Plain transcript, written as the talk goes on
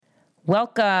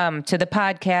Welcome to the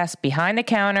podcast Behind the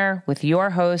Counter with your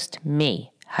host,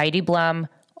 me, Heidi Blum,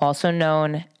 also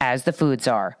known as the Food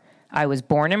Czar. I was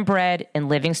born and bred in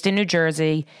Livingston, New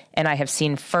Jersey, and I have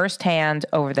seen firsthand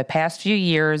over the past few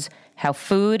years how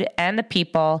food and the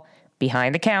people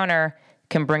behind the counter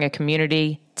can bring a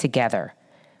community together.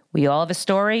 We all have a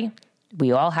story.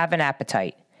 We all have an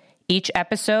appetite. Each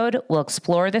episode will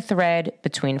explore the thread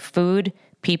between food,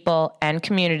 people, and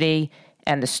community,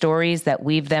 and the stories that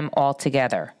weave them all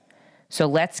together. So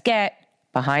let's get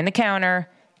behind the counter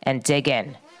and dig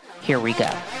in. Here we go.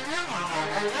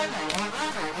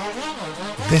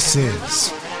 This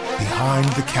is Behind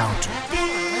the Counter.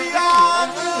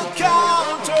 Behind the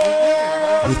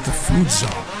Counter. With the Food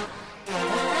Czar.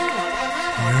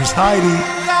 Here's Heidi.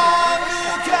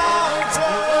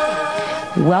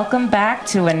 Welcome back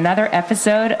to another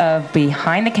episode of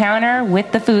Behind the Counter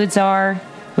with the Food Czar,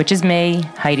 which is me,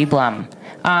 Heidi Blum.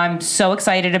 I'm so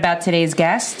excited about today's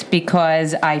guest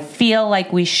because I feel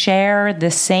like we share the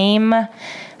same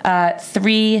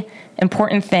three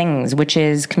important things, which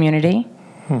is community,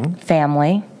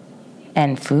 family,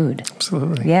 and food.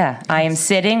 Absolutely. Yeah. I am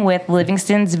sitting with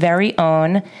Livingston's very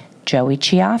own Joey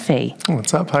Cioffi.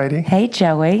 What's up, Heidi? Hey,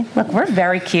 Joey. Look, we're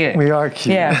very cute. We are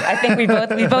cute. Yeah, I think we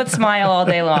both smile all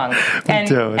day long. We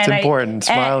do. It's important.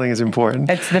 Smiling is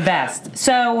important. It's the best.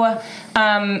 So,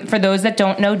 for those that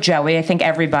don't know Joey, I think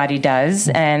everybody does.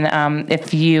 And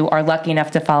if you are lucky enough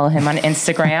to follow him on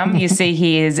Instagram, you see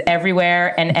he is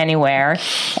everywhere and anywhere.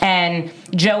 And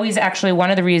Joey's actually one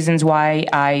of the reasons why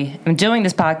I am doing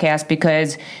this podcast,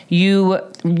 because you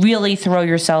really throw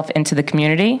yourself into the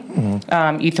community.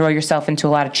 Mm-hmm. You throw yourself into a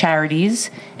lot of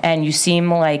charities, and you seem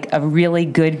like a really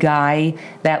good guy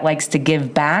that likes to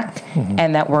give back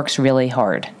and that works really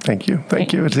hard. Thank you.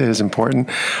 Thank you. It is important.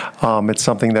 It's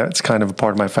something that's kind of a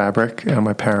part of my fabric.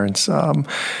 My parents,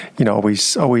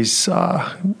 always, they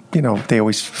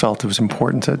always felt it was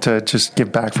important to just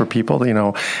give back for people, and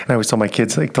I always tell my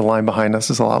kids, like, the line behind us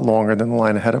is a lot longer than the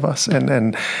line ahead of us.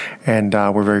 And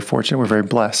we're very fortunate. We're very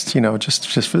blessed,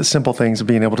 just for the simple things of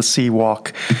being able to see,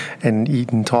 walk, and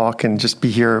eat and talk and just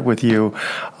be here with you.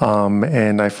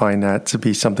 And I find that to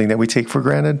be something that we take for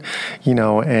granted,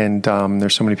 and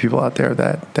there's so many people out there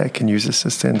that can use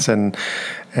assistance. And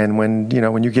when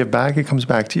you give back, it comes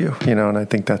back to you, and I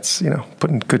think that's,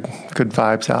 putting good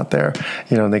vibes out there,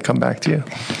 and they come back to you.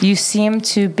 You seem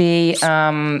to be,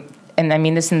 and I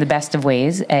mean this in the best of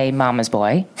ways, a mama's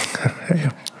boy.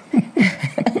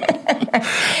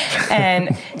 And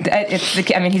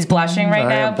he's blushing right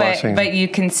now, but you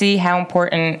can see how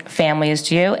important family is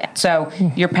to you. So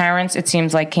your parents, it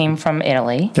seems like, came from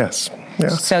Italy. Yes. Yeah.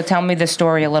 So tell me the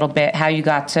story a little bit, how you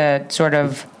got to sort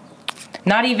of,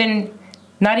 not even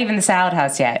the salad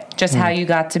house yet, just how you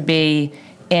got to be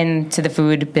into the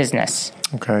food business.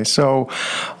 Okay, so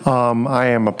I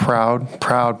am a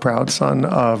proud son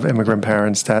of immigrant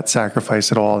parents that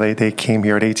sacrificed it all. They came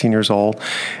here at 18 years old,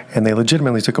 and they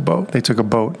legitimately took a boat. They took a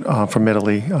boat from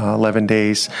Italy, 11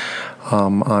 days,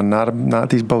 on not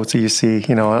these boats that you see,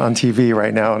 on TV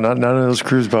right now. None of those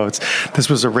cruise boats. This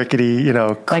was a rickety,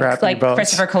 crappy like boats.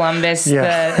 Christopher Columbus,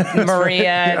 the Maria,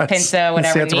 yes. Pinta,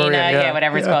 whatever, Santa Nina, Maria,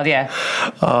 whatever it's called, yeah.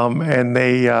 And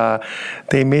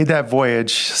they made that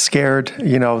voyage scared,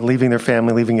 leaving their family,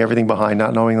 leaving everything behind,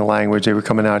 not knowing the language. They were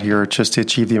coming out here just to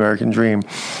achieve the American dream.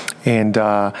 And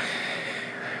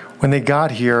when they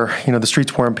got here, the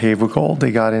streets weren't paved with gold.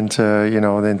 They got into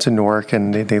Newark,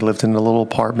 and they lived in a little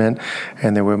apartment,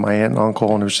 and they were with my aunt and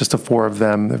uncle, and it was just the four of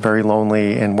them. They're very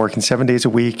lonely and working 7 days a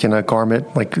week in a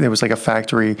garment, like it was like a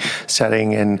factory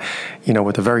setting, and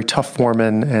with a very tough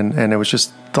foreman, and it was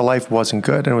just, the life wasn't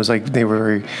good. And it was like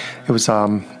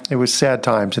it was sad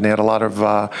times, and they had a lot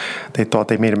of, they thought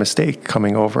they made a mistake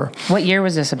coming over. What year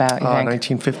was this about, you think?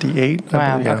 1958.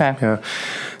 Wow, okay. Yeah.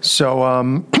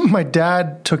 So my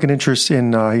dad took an interest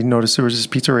in, he noticed there was this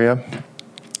pizzeria,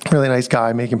 really nice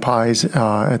guy making pies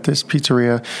at this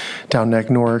pizzeria down Neck,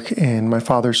 Newark, and my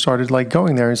father started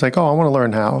going there. He's like, "Oh, I want to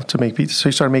learn how to make pizza." So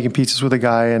he started making pizzas with a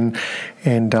guy, and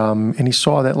he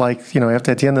saw that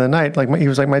after at the end of the night,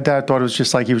 my dad thought it was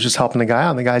just he was just helping the guy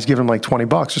out, and the guy's giving him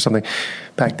 $20 or something.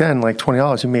 Back then,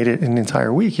 $20, he made it in an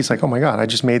entire week. He's like, "Oh my God, I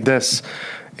just made this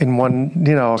in one,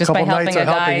 a couple nights of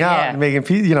helping out and making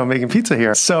pizza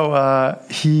here." So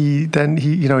he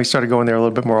started going there a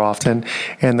little bit more often,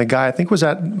 and the guy, I think, was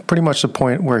at pretty much the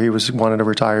point where he wanted to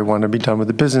retire, wanted to be done with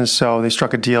the business. So they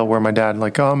struck a deal where my dad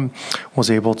was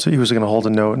able to. He was going to hold a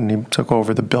note, and he took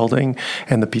over the building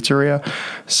and the pizzeria.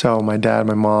 So my dad,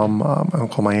 my mom, my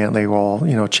uncle, my aunt, they all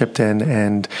chipped in,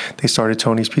 and they started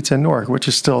Tony's Pizza in Newark, which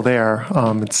is still there.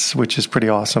 Which is pretty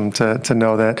awesome to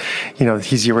know that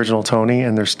he's the original Tony,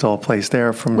 and there's there's still a place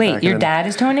there from. Wait, your dad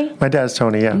is Tony? My dad's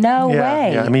Tony. Yeah. No yeah,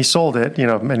 way. Yeah, I mean, he sold it,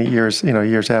 many years,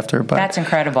 years after. But that's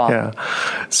incredible. Yeah.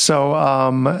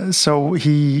 So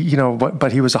he,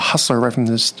 but he was a hustler right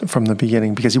from the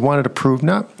beginning because he wanted to prove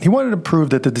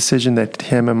that the decision that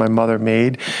him and my mother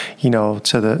made, to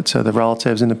the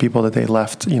relatives and the people that they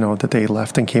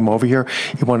left, and came over here.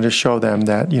 He wanted to show them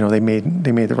that they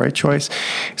made the right choice.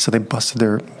 So they busted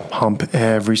their hump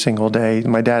every single day.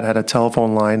 My dad had a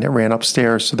telephone line that ran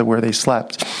upstairs to where they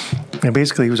slept, and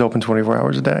basically he was open 24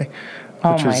 hours a day.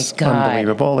 Which was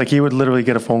unbelievable. Like, he would literally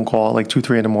get a phone call at like 2,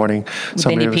 3 in the morning.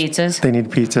 They need pizzas? They need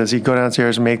pizzas. He'd go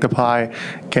downstairs, make the pie,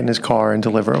 get in his car, and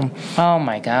deliver them. Oh,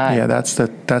 my God. Yeah, that's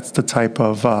the type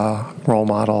of role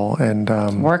model and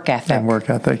work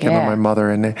ethic. And my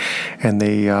mother, and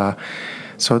they.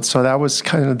 So that was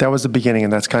the beginning,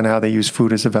 and that's kind of how they used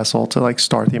food as a vessel to like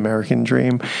start the American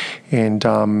dream, and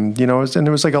and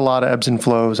there was like a lot of ebbs and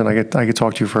flows, and I could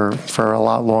talk to you for a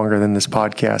lot longer than this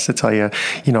podcast to tell you,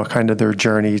 kind of their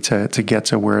journey to get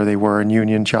to where they were in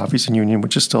Union, Cioffi's in Union,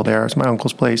 which is still there. It's my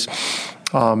uncle's place.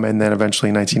 And then eventually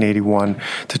in 1981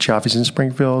 to Cioffi's in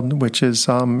Springfield, which is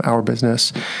our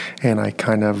business. And I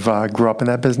kind of grew up in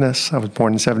that business. I was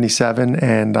born in 1977,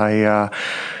 and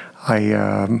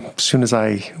as soon as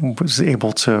I was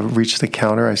able to reach the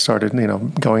counter, I started,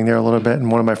 going there a little bit.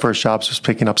 And one of my first jobs was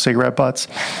picking up cigarette butts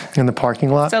in the parking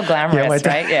lot. So glamorous,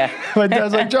 right? Yeah. My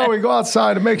dad's like, Joey, go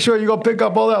outside and make sure you go pick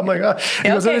up all that. I'm like, he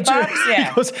goes, yeah.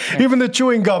 He goes, even the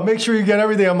chewing gum, make sure you get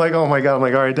everything. I'm like, oh my God. I'm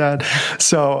like, all right, Dad.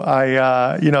 So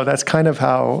I, that's kind of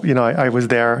how, I was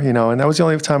there, and that was the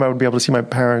only time I would be able to see my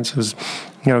parents. It was,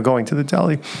 going to the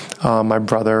deli. My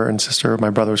brother and sister,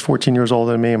 my brother was 14 years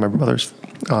older than me, and my brother's,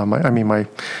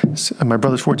 my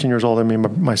brother's 14 years older than me,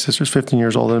 my sister's 15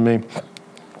 years older than me.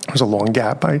 It was a long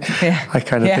gap. I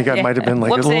kind of think I might have been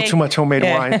like a little too much homemade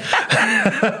wine.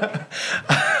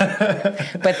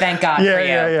 But thank God for you.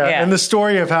 Yeah. And the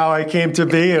story of how I came to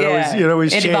be, it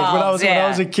always changed. Evolves, when I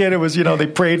was a kid, it was, they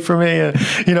prayed for me and,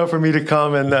 for me to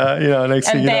come and,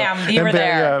 next thing you were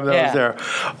there. Yeah, I was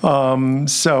there.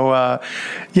 So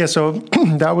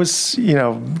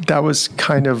that was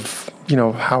kind of,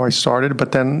 how I started.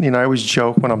 But then, I always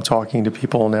joke when I'm talking to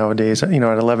people nowadays, at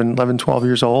 11, 12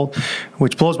 years old,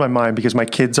 which blows my mind because my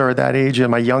kids are at that age and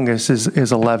my youngest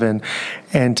is 11.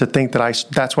 And to think that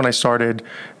that's when I started,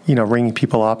 ringing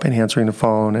people up and answering the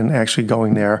phone and actually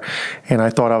going there. And I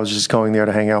thought I was just going there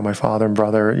to hang out with my father and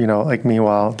brother,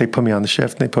 meanwhile, they put me on the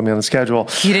shift, they put me on the schedule.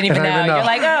 You didn't even know. You're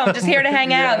like, oh, I'm just here to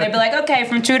hang out. And they'd be like, okay,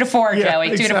 from 2 to 4,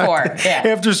 Joey, 2 to 4. Yeah.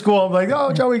 After school, I'm like,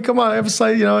 oh, Joey, come on, I have a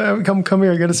slight, come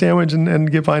here, get a sandwich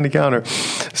and get behind the counter.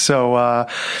 So,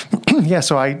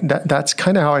 so that's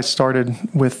kind of how I started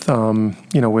with,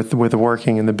 with the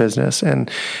working in the business.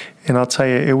 And I'll tell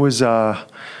you, it was,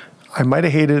 I might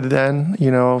have hated it then,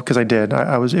 because I did.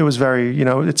 It was very,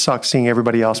 it sucks seeing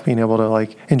everybody else being able to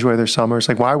like enjoy their summers.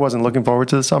 Like, I wasn't looking forward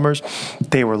to the summers,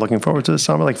 they were looking forward to the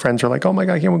summer. Like, friends are like, oh my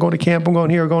God, we're going to camp, I'm going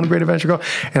here, we're going to Great Adventure.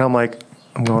 And I'm like,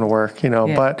 I'm going to work,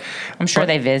 but I'm sure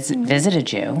they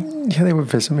visited you. Yeah, they would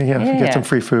visit me. Get some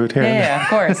free food here. Yeah,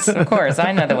 of course.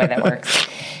 I know the way that works.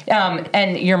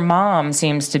 And your mom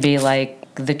seems to be like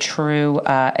the true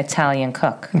Italian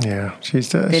cook. Yeah,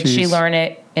 Did she learn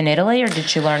it in Italy or did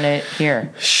she learn it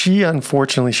here? She,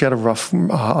 unfortunately, she had a rough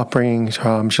upbringing.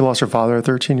 She lost her father at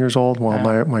 13 years old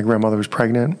while my grandmother was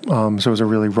pregnant. So it was a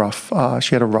really rough,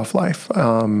 she had a rough life.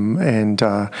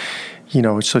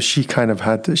 So she kind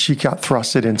of she got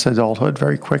thrusted into adulthood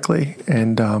very quickly.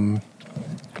 And I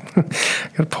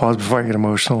got to pause before I get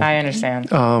emotional. I understand.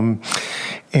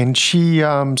 And she,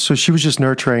 so she was just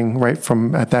nurturing right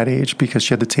from at that age because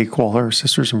she had to take all her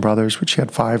sisters and brothers, which she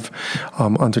had 5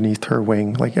 underneath her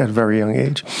wing, like at a very young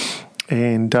age.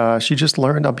 And she just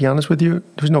learned, I'll be honest with you,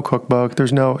 there's no cookbook.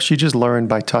 She just learned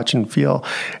by touch and feel.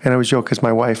 And I always joke because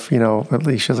my wife, at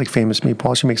least she has like famous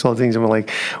meatballs. She makes all the things. And we're like,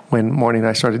 when Marnie and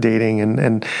I started dating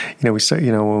and we started,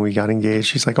 when we got engaged,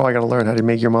 she's like, oh, I got to learn how to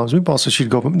make your mom's meatballs. So she'd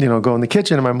go, go in the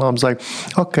kitchen and my mom's like,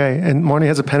 okay. And Marnie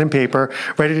has a pen and paper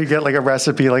ready to get like a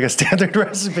recipe, like a standard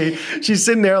recipe. She's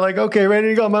sitting there like, okay, ready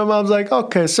to go. My mom's like,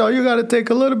 okay, so you got to take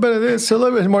a little bit of this, a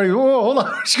little bit. And Marnie goes, whoa, hold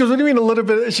on. She goes, what do you mean a little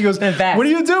bit? She goes, what are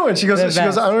you doing? She goes, I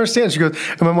don't understand. She goes,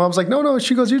 and my mom's like, no.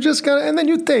 She goes, you just got to, and then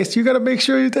you taste. You got to make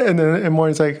sure you taste. And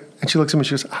Marnie's like, and she looks at me,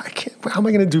 she goes, I can't, how am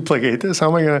I going to duplicate this? How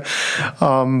am I going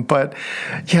to, but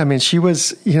yeah, I mean, she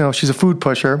was, she's a food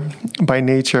pusher by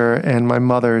nature. And my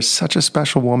mother is such a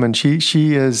special woman. She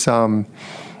is,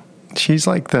 she's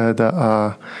like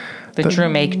the true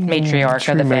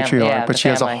matriarch of the family. Yeah, but she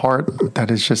has a heart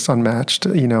that is just unmatched,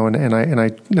 and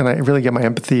I really get my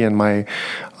empathy and my,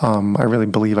 I really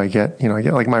believe I get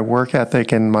like my work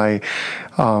ethic and my,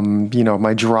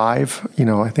 my drive,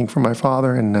 I think from my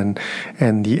father,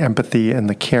 and the empathy and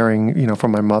the caring,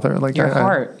 from my mother. Like your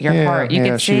heart. You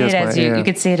could see it you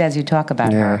could see it as you talk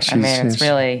about her. I mean, it's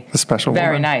really a special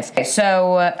very woman. nice.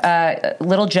 So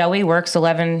little Joey works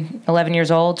 11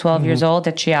 years old, 12 years old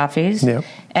at Cioffi's. Yep.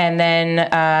 And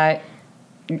then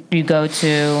you go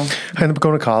to... I ended up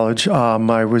going to college.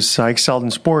 I excelled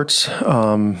in sports.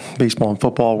 Baseball and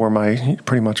football were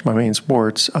pretty much my main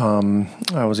sports.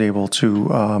 I was able to,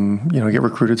 get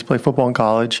recruited to play football in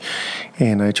college,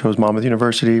 and I chose Monmouth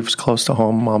University. It was close to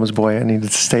home. Mama's boy. I needed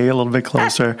to stay a little bit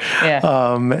closer.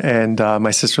 And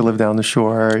my sister lived down the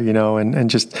shore,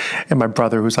 and my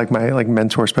brother, who's like my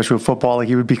mentor, especially with football,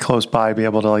 he would be close by, be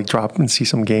able to drop and see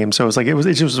some games. So it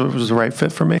was the right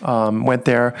fit for me. Went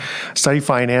there, studied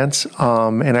finance,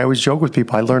 and I always joke with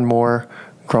people, I learned more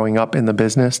growing up in the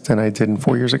business than I did in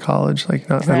 4 years of college. I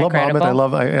love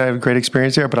Monmouth. I had a great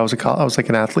experience there, but I was like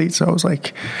an athlete, so I was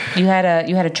like... You had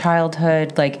a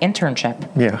childhood internship.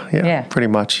 Yeah, pretty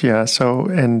much. Yeah. So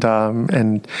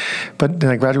but then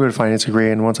I graduated a finance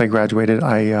degree, and once I graduated,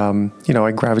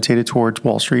 I gravitated towards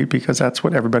Wall Street because that's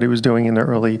what everybody was doing in the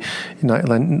early.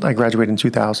 I graduated in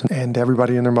 2000, and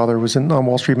everybody and their mother was on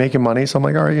Wall Street making money. So I'm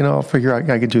like, all right, I'll figure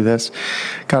I could do this.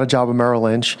 Got a job at Merrill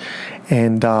Lynch,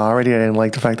 and already I didn't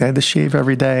like the fact that I had to shave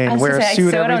every day and wear a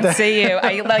suit every day. I don't see you.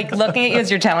 I looking at you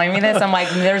as you're telling me this. I'm like,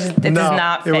 it does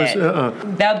not fit.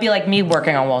 That would be like me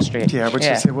working on Wall Street. Yeah,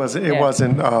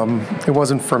 it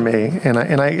wasn't for me, and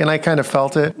I kind of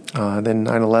felt it. Then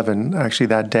 9/11, actually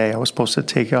that day, I was supposed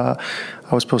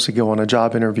to go on a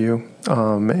job interview,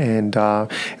 and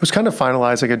it was kind of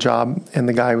finalized like a job, and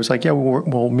the guy was like, yeah,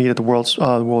 we'll meet at the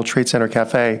World Trade Center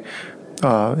Cafe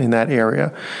in that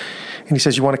area. And he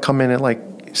says, you want to come in at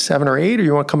 7 or 8, or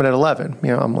you want to come in at 11?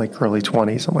 I'm early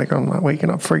 20s. I'm like, I'm not waking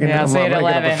up friggin'. Yeah, I'll see you at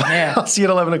 11. I'll see you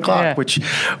at 11 o'clock,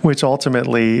 which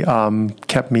ultimately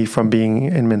kept me from being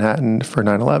in Manhattan for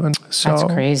 9/11. So, that's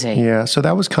crazy. Yeah, so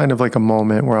that was kind of like a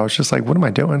moment where I was just like, what am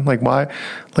I doing? Why?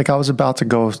 I was about to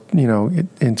go,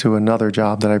 into another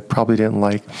job that I probably didn't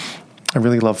like. I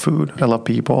really love food. I love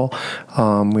people.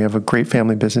 We have a great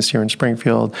family business here in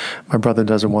Springfield. My brother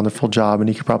does a wonderful job, and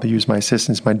he could probably use my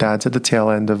assistance. My dad's at the tail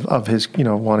end of his,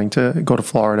 wanting to go to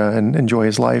Florida and enjoy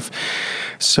his life.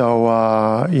 So,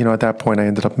 at that point, I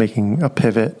ended up making a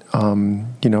pivot, and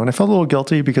I felt a little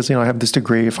guilty because, I have this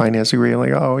degree, a finance degree,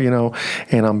 and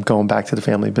and I'm going back to the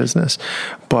family business.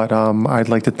 But I'd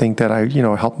like to think that I,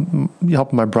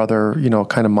 help my brother,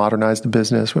 kind of modernize the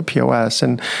business with POS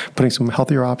and putting some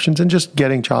healthier options and just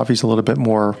getting Cioffi's a little bit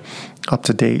more up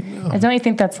to date. Don't you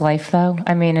think that's life, though?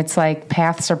 I mean, it's like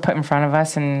paths are put in front of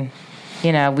us, and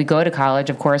we go to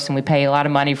college, of course, and we pay a lot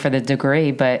of money for the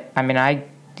degree. But I mean,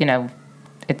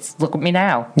 it's look at me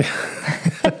now.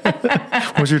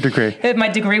 What was your degree? My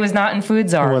degree was not in food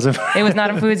czar. It was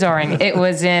not in food czaring. It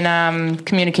was in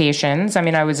communications. I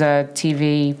mean, I was a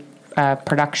TV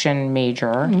production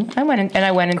major. Mm-hmm. I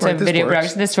went into video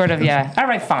production. This sort of, yeah. All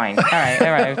right, fine. All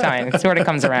right, fine. It sort of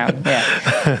comes around.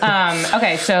 Yeah.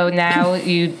 Okay, so now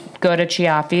you go to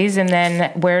Cioffi's, and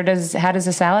then how does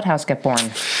the salad house get born?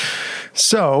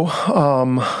 So,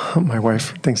 my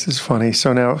wife thinks it's funny.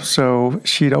 So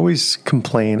she'd always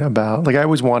complain about, I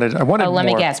always wanted more. Let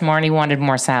me guess, Marnie wanted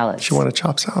more salads. She wanted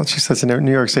chopped salad. She says in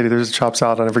New York City, there's a chopped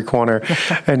salad on every corner,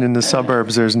 and in the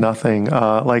suburbs, there's nothing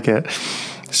like it.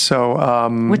 So,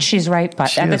 which she's right,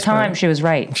 but at the time, she was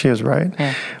right. She is right.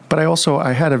 Yeah. But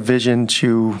I had a vision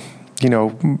to,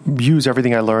 use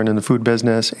everything I learned in the food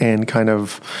business and kind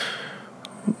of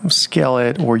scale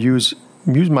it or use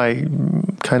my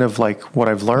kind of what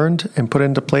I've learned and put it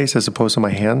into place as opposed to my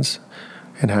hands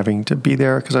and having to be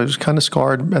there, because I was kind of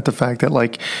scarred at the fact that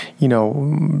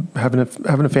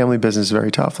having a family business is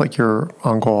very tough. You're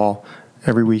on call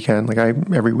every weekend.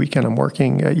 Every weekend I'm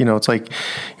working. It's like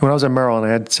when I was at Merrill and I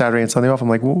had Saturday and Sunday off, I'm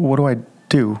like, what do I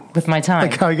do with my time?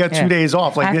 I got 2 days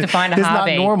off. I have to find a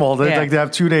hobby. It's not normal to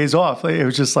have 2 days off. It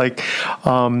was just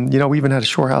we even had a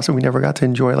shore house that we never got to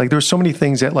enjoy. There were so many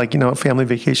things that family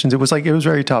vacations. It was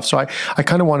very tough. So I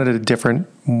kind of wanted a different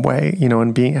way,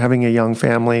 and having a young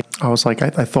family. I was like,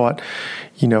 I thought,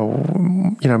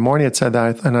 Marnie had said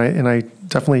that, and I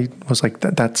definitely was like,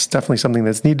 that's definitely something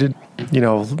that's needed.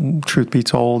 Truth be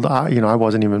told, I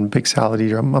wasn't even a big salad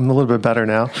eater. I'm a little bit better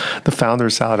now. The founder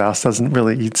of Salad House doesn't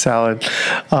really eat salad.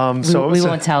 We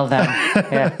won't tell them.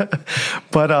 Yeah.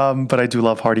 But I do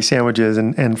love hearty sandwiches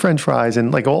and French fries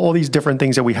and like all these different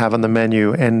things that we have on the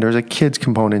menu. And there's a kids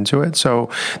component to it. So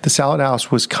the Salad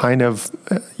House was kind of,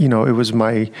 it was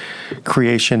my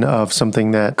creation of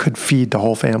something that could feed the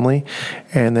whole family.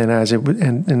 And then as it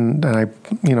and I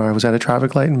was at a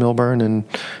traffic light in Millburn and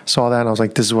saw that, and I was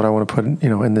like, this is what I want to put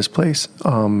in this place.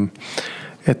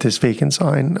 At this vacant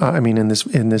sign, in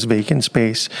this vacant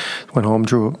space, went home,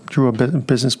 drew a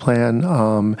business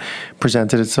plan,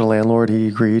 presented it to the landlord. He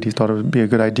agreed. He thought it would be a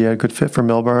good idea, a good fit for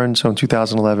Millburn. So in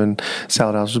 2011,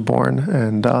 Salad House was born,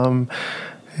 and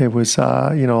it was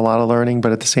a lot of learning,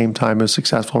 but at the same time, it was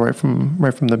successful right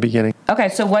from the beginning. Okay,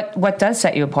 so what does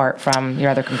set you apart from your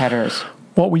other competitors?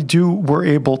 What we do, we're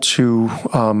able to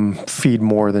feed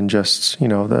more than just,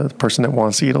 the person that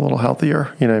wants to eat a little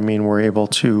healthier. You know what I mean? We're able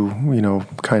to,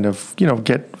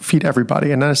 feed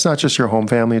everybody. And then it's not just your home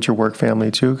family, it's your work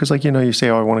family too. Because you say,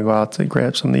 I want to go out to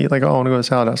grab something to eat. Like, I want to go to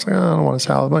Salad House. Like, I don't want a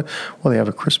salad. But, well, they have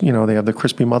they have the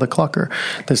crispy Mother Clucker.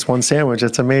 This one sandwich,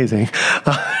 it's amazing.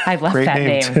 I love that name.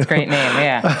 It's a great name,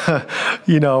 yeah.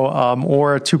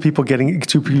 Or two people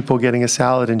getting a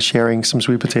salad and sharing some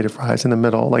sweet potato fries in the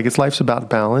middle. Like, life's about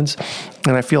balance,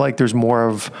 and I feel like there's more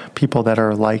of people that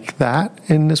are like that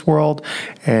in this world,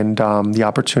 and the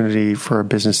opportunity for a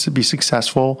business to be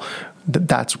successful.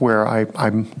 That's where I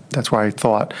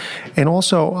thought, and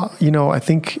also I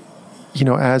think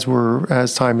as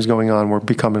time is going on, we're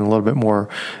becoming a little bit more.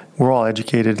 We're all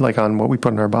educated on what we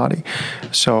put in our body.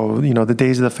 So, the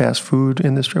days of the fast food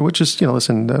industry, which is,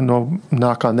 listen, no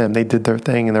knock on them. They did their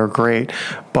thing and they're great.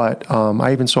 But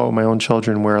I even saw it with my own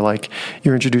children where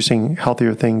you're introducing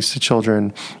healthier things to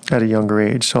children at a younger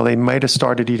age. So they might have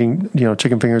started eating,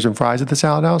 chicken fingers and fries at the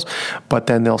Salad House, but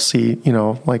then they'll see,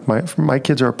 my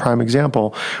kids are a prime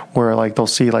example where they'll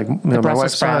see my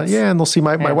wife's salad. Yeah. And they'll see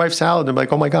my wife's salad and they're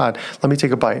like, oh my God, let me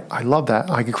take a bite. I love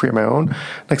that. I could create my own.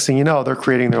 Next thing you know, they're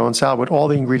creating their own salad with all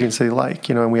the ingredients they like,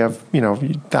 and we have,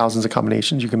 thousands of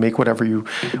combinations. You can make whatever you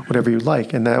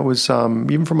like. And that was,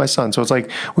 even for my son. So it's we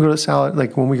go to salad,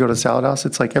 when we go to Salad House,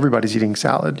 it's everybody's eating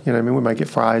salad. We might get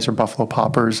fries or buffalo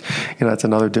poppers. That's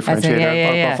another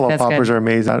differentiator. Buffalo that's poppers good. are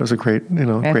amazing. That was a great,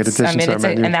 great addition to our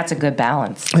menu. And that's a good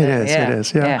balance. It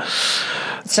is. Yeah.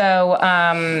 So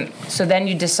then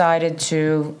you decided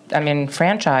to,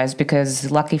 franchise,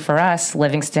 because lucky for us,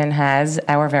 Livingston has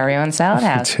our very own Salad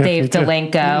House. Dave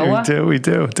Delenko. We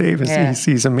do. Dave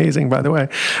he's amazing, by the way.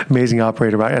 Amazing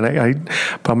operator. And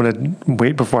I'm going to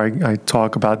wait before I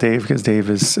talk about Dave, because Dave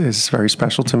is very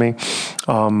special to me.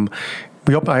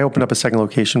 I opened up a second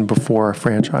location before a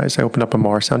franchise. I opened up in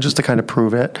Morristown just to kind of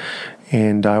prove it.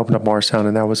 And I opened up Morristown,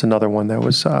 and that was another one that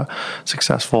was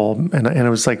successful. And it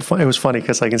was it was funny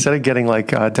because instead of getting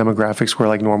demographics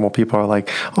where normal people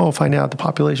are find out the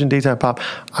population, daytime pop,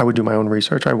 I would do my own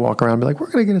research. I'd walk around and be like, where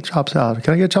can I get a chopped salad?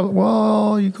 Can I get a chopped?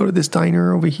 Well, you go to this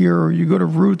diner over here, or you go to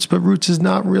Roots, but Roots is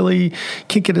not really,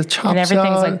 can't get a chopped salad. And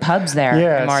everything's pubs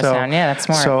there in Morristown. That's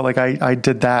smart. So I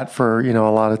did that for,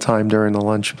 a lot of time during the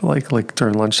lunch,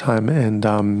 during lunchtime, and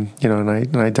and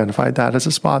I identified that as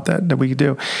a spot that we could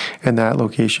do. And that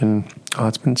location,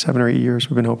 it's been 7 or 8 years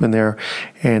we've been open there,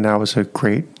 and that was a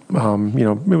great,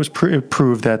 it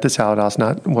proved that the Salad House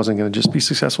wasn't going to just be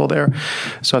successful there.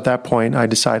 So at that point, I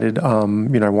decided, I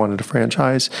wanted a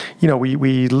franchise.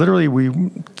 We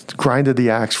literally grinded the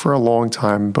axe for a long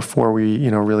time before we,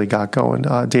 really got going.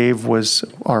 Dave was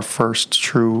our first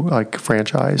true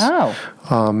franchise. Oh.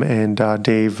 And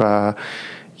Dave,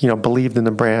 believed in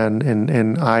the brand,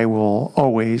 and I will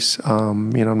always, I'm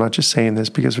not just saying this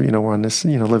because, we're on this,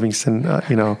 Livingston,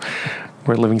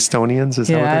 we're Livingstonians. Is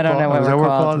that what they're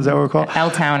called? Is that what we're called?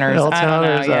 L-towners.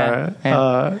 L-towners.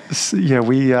 All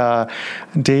right.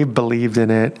 Dave believed in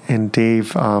it, and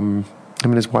Dave, him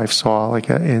and his wife saw a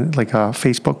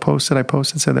Facebook post that I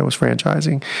posted, said that was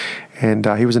franchising, and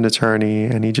he was an attorney,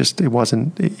 and he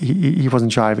wasn't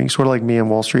jiving, sort of like me on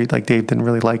Wall Street. Dave didn't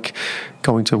really like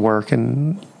going to work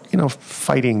and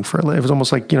fighting for it. It was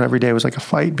almost every day was like a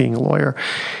fight being a lawyer,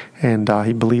 and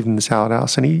he believed in the Salad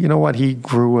House, and he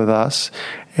grew with us,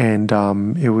 and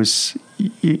it was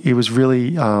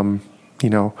really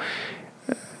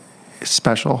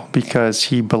special because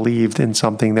he believed in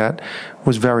something that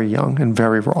was very young and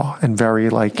very raw and very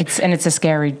it's a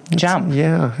scary jump.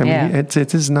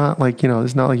 It is not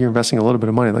it's not like you're investing a little bit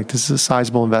of money. This is a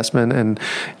sizable investment, and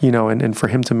and for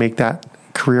him to make that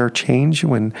career change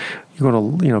when you go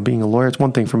to, being a lawyer. It's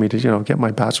one thing for me to, get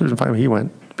my bachelor's and finally he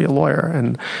went to be a lawyer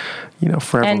and,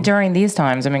 forever. And during these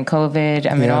times,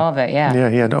 COVID, all of it, yeah. Yeah,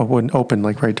 he had open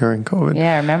like right during COVID.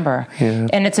 Yeah, I remember. Yeah.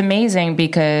 And it's amazing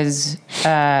because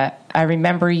I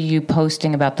remember you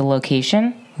posting about the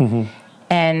location,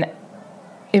 and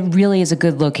it really is a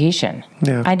good location.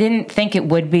 Yeah. I didn't think it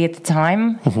would be at the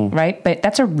time, right? But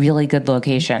that's a really good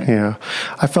location. Yeah.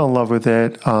 I fell in love with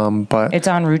it, but... It's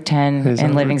on Route 10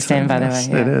 in Livingston, by the way.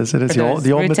 Yeah. It is. It is. The old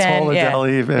Matola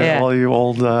Deli and all you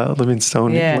old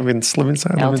Livingston,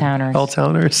 L-towners.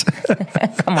 L-towners.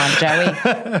 Come on, Joey.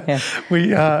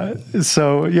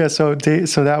 So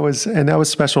that was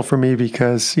special for me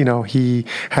because, he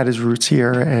had his roots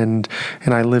here and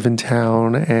I live in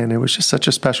town, and it was just such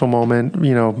a special moment,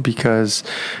 because,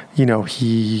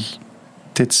 he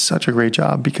did such a great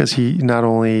job because he not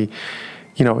only,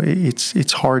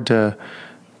 it's hard to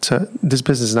this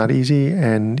business is not easy,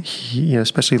 and he,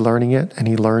 especially learning it, and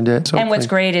he learned it. So, and what's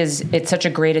great is it's such a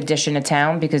great addition to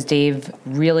town because Dave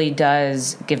really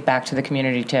does give back to the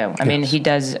community too. I mean, he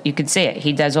does. You could see it.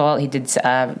 He did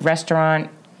restaurant,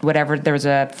 whatever. There was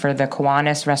for the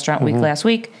Kiwanis Restaurant Week last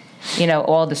week.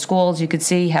 All the schools, you could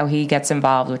see how he gets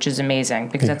involved, which is amazing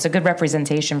because that's a good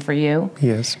representation for you.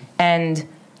 Yes. And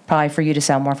probably for you to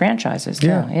sell more franchises too.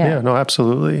 Yeah, no,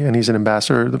 absolutely. And he's an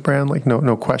ambassador of the brand, like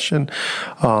no question.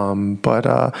 But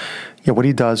what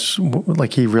he does,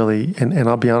 like he really, and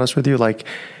I'll be honest with you, like,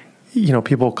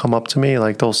 people come up to me,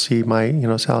 like they'll see my,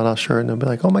 Salad House shirt and they'll be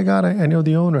like, oh my God, I know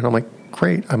the owner. And I'm like,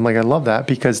 great. I'm like, I love that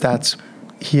because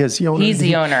he is the owner. He's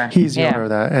the owner. He's the owner of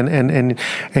that,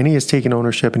 and he has taken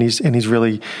ownership, and he's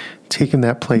really taken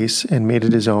that place and made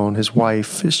it his own. His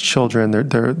wife, his children,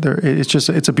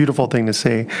 it's a beautiful thing to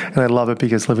see, and I love it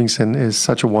because Livingston is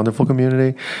such a wonderful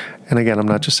community. And again, I'm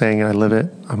not just saying it; I live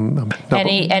it.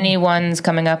 Any ones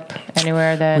coming up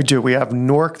anywhere that we do? We have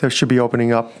Newark that should be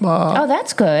opening up. Oh,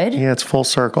 that's good. Yeah, it's full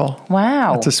circle.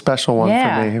 Wow, it's a special one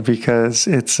for me because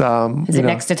it's. Is it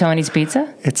next to Tony's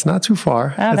Pizza? It's not too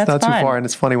far. Oh, it's not fun. too far, and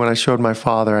it's funny when I showed my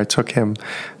father, I took him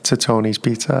to Tony's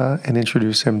Pizza and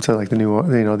introduced him to like the new,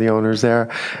 the owners there,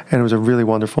 and it was a really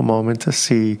wonderful moment to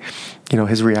see,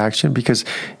 his reaction because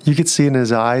you could see it in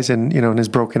his eyes and in his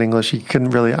broken English, he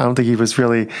couldn't really. I don't think he was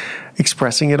really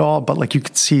expressing it all, but like you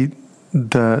could see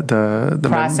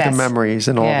the memories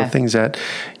and all the things that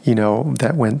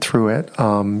that went through it,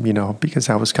 because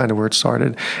that was kind of where it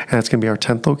started, and it's going to be our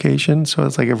 10th location. So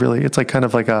it's like it's like kind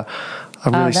of like a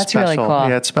really that's special. Really cool.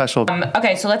 Yeah, it's special.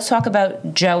 Okay, so let's talk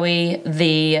about Joey,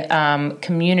 the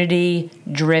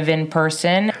community-driven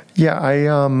person. Yeah, I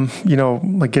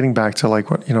like getting back to like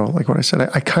what I said.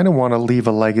 I kind of want to leave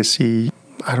a legacy.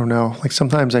 I don't know. Like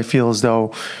sometimes I feel as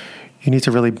though you need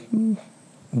to really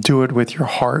do it with your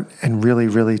heart and really,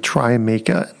 really try and make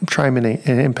an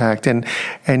impact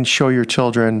and show your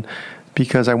children,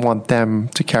 because I want them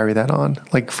to carry that on.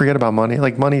 Like, forget about money.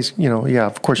 Like, money's,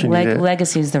 of course you need it.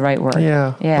 Legacy is the right word.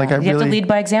 Yeah. Like you have to lead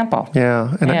by example.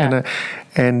 Yeah.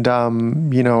 And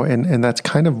that's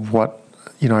kind of what,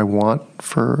 I want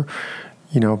for,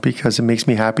 because it makes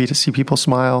me happy to see people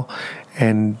smile,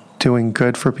 and doing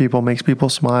good for people makes people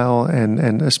smile,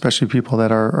 and especially people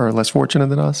that are less fortunate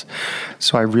than us.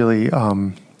 So I really,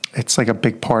 it's like a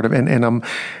big part of, and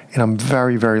I'm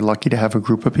very, very lucky to have a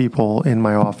group of people in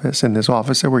my office, in this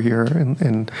office that we're here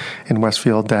in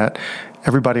Westfield, that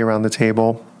everybody around the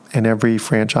table and every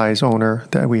franchise owner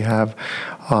that we have,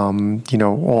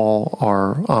 all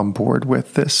are on board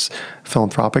with this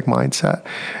philanthropic mindset.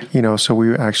 So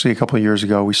we actually, a couple of years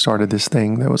ago, we started this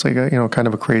thing that was like a, kind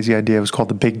of a crazy idea. It was called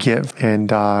the Big Give.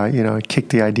 And, it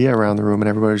kicked the idea around the room, and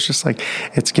everybody was just like,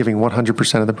 it's giving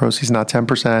 100% of the proceeds, not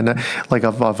 10%, like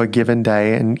of a given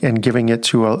day, and giving it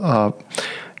to a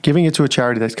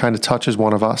charity that kind of touches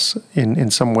one of us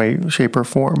in some way, shape, or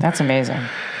form. That's amazing.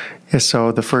 Yeah,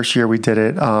 so the first year we did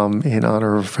it in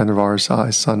honor of a friend of ours,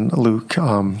 his son Luke,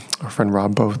 our friend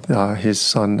Rob, both. His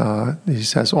son, he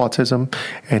has autism,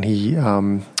 and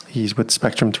he's with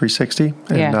Spectrum 360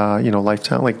 and,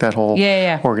 Lifetime, like that whole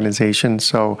organization.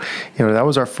 So, that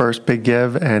was our first big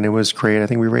give, and it was great. I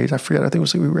think we raised, we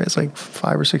raised like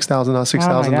 $5,000 or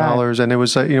 $6,000, and it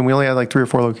was, we only had like 3 or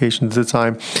 4 locations at the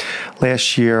time.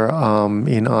 Last year,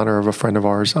 in honor of a friend of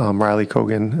ours, Riley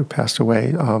Cogan, who passed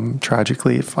away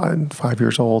tragically at 5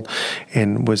 years old,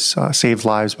 and was saved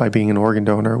lives by being an organ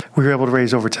donor. We were able to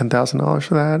raise over $10,000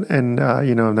 for that, and,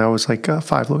 and that was like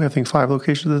 5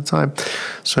 locations at the time.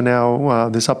 So So now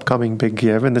this upcoming big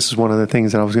give, and this is one of the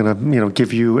things that I was going to,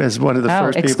 give you as one of the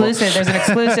first exclusive. people. There's an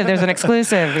exclusive. There's an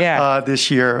exclusive. Yeah. This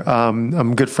year,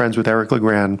 I'm good friends with Eric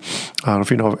LeGrand. I don't know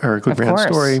if you know Eric LeGrand's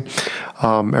story.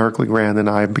 Eric LeGrand and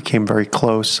I became very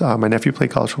close. My nephew played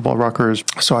college football at Rutgers,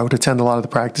 so I would attend a lot of the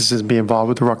practices and be involved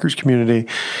with the Rutgers community.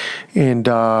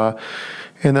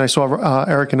 And then I saw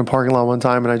Eric in the parking lot one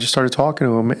time, and I just started talking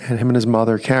to him, and him and his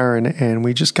mother, Karen, and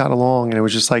we just got along, and it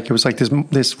was like an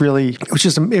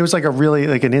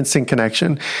instant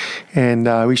connection,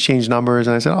 and we exchanged numbers,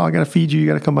 and I said, I got to feed you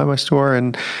got to come by my store,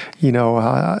 and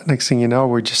next thing you know,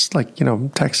 we're just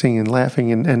texting and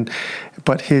laughing,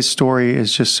 but his story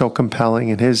is just so compelling,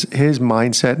 and his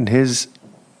mindset and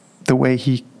the way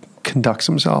he conducts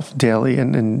himself daily,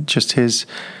 and just his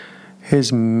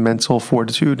mental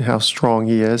fortitude, how strong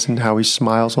he is, and how he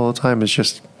smiles all the time is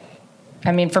just...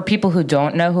 I mean, for people who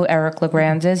don't know who Eric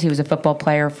LeGrand is, he was a football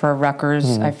player for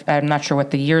Rutgers. I'm not sure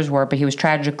what the years were, but he was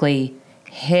tragically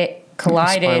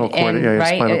collided in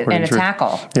a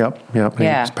tackle. Yep. Yeah.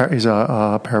 He's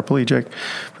a paraplegic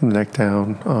from the neck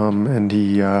down, and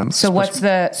he. So what's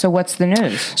the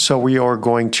news? So we are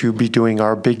going to be doing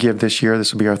our big give this year.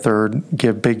 This will be our third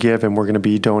big give, and we're going to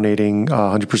be donating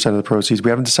 100% of the proceeds.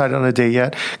 We haven't decided on a date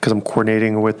yet because I'm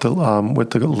coordinating with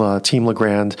the Team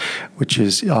LeGrand, which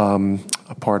is a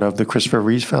part of the Christopher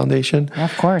Reeve Foundation.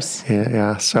 Of course.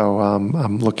 Yeah. So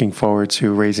I'm looking forward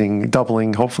to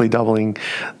hopefully doubling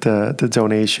the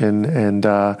donation, and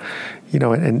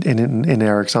in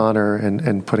Eric's honor,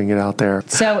 and putting it out there.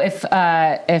 So if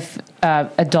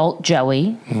adult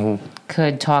Joey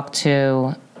could talk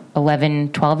to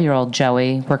 11, 12-year-old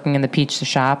Joey working in the pizza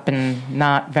shop and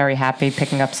not very happy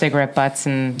picking up cigarette butts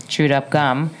and chewed up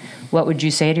gum, what would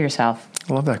you say to yourself?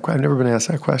 I love that. I've never been asked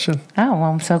that question. Oh,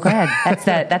 well, I'm so glad.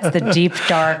 That's the deep,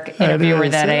 dark interviewer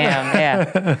that I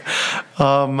am.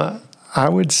 Yeah. I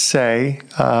would say,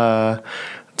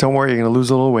 don't worry, you're going to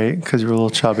lose a little weight because you're a little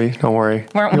chubby. Don't worry.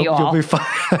 Weren't we all? You'll be fine.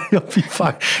 You'll be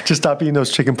fine. Just stop eating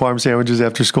those chicken parm sandwiches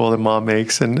after school that Mom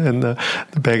makes, and the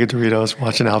bag of Doritos,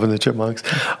 watching Alvin and the Chipmunks.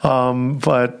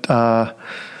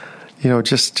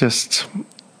 Just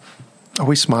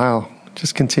always smile.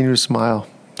 Just continue to smile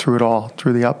through it all,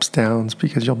 through the ups, downs,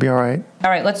 because you'll be all right.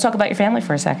 All right, let's talk about your family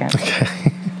for a second. Okay.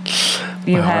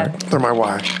 They're my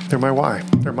why. They're my why.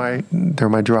 They're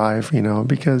my drive,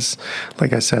 because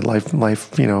like I said, life,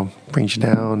 brings you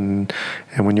down,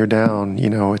 and when you're down,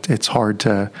 it's hard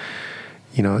to,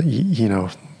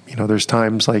 there's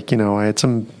times like, I had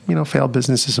some, failed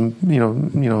businesses, some,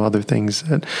 other things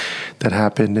that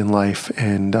happened in life,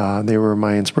 and they were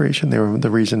my inspiration. They were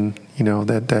the reason,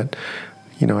 that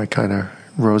I kind of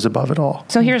rose above it all.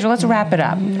 So let's wrap it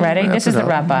up. Ready? This is the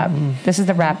wrap up.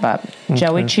 Okay.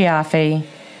 Joey Cioffi,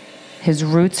 his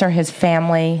roots are his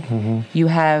family. Mm-hmm. You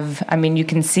have, you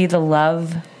can see the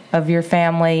love of your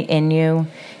family in you,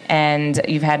 and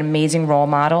you've had amazing role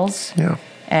models. Yeah.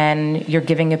 And you're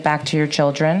giving it back to your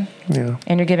children. Yeah.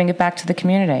 And you're giving it back to the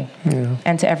community. Yeah.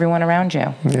 And to everyone around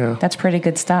you. Yeah. That's pretty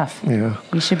good stuff. Yeah.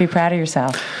 You should be proud of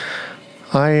yourself.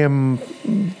 I am.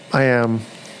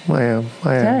 Good.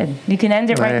 You can end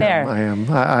it right there. I am.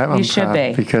 I'm you should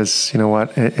be. Because you know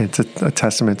what? It's a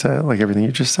testament to like everything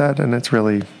you just said, and it's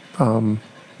really,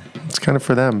 it's kind of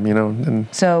for them, And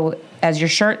so, as your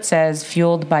shirt says,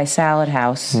 fueled by Salad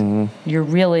House, you're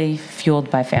really fueled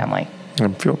by family.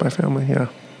 I'm fueled by family. Yeah,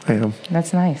 I am.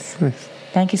 That's nice.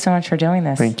 Thank you so much for doing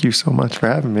this. Thank you so much for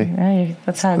having me. Hey,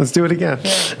 let's hug. Let's do it again.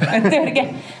 Yeah. Let's do it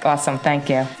again. Awesome. Thank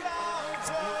you.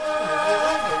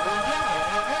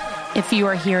 If you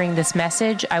are hearing this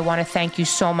message, I want to thank you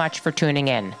so much for tuning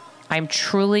in. I'm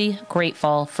truly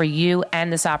grateful for you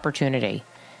and this opportunity.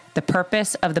 The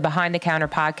purpose of the Behind the Counter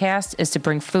podcast is to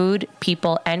bring food,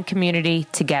 people, and community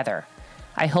together.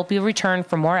 I hope you'll return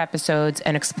for more episodes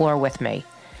and explore with me.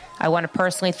 I want to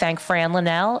personally thank Fran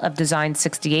Linnell of Design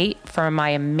 68 for my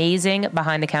amazing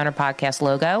Behind the Counter podcast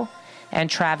logo, and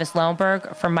Travis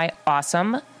Lohenberg for my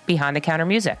awesome Behind the Counter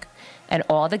music, and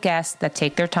all the guests that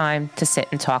take their time to sit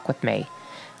and talk with me.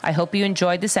 I hope you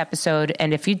enjoyed this episode,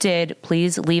 and if you did,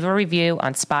 please leave a review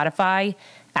on Spotify,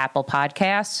 Apple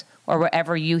Podcasts, or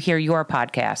wherever you hear your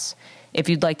podcasts. If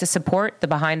you'd like to support the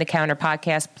Behind the Counter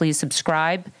podcast, please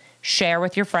subscribe, share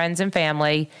with your friends and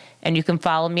family, and you can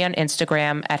follow me on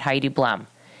Instagram at Heidi Blum.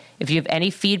 If you have any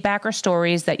feedback or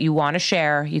stories that you want to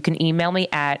share, you can email me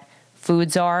at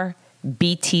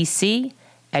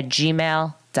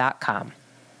foodsarbtc@gmail.com.